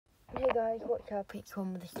guys, what's up? It's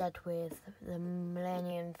on with the stud with the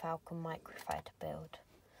Millennium Falcon micofighter build.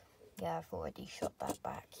 Yeah, I've already shot that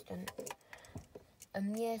by accident.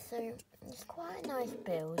 Yeah, so it's quite a nice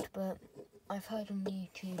build, but I've heard on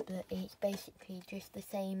YouTube that it's basically just the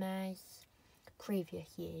same as previous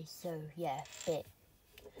years. So yeah, bit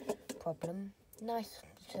problem. Nice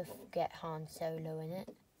to get Han Solo in it,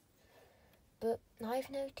 but I've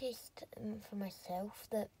noticed for myself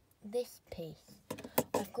that this piece,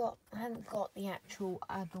 I haven't got the actual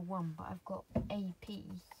other one, but I've got a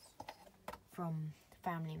piece from the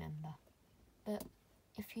family member. But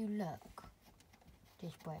if you look,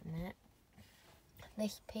 just wait a minute,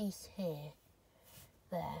 this piece here,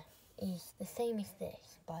 there, is the same as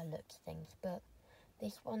this by looks of things, but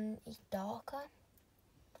this one is darker.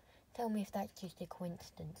 Tell me if that's just a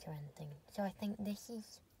coincidence or anything. So I think they've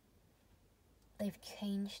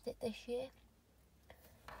changed it this year.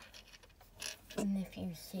 And if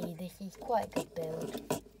you see, this is quite a good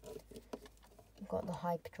build. You've got the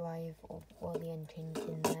hyperdrive, or the engine's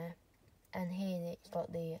in there. And here it's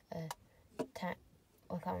got the I can't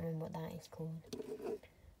remember what that is called.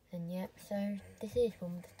 And yep, so this is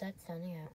one with the stud standing out.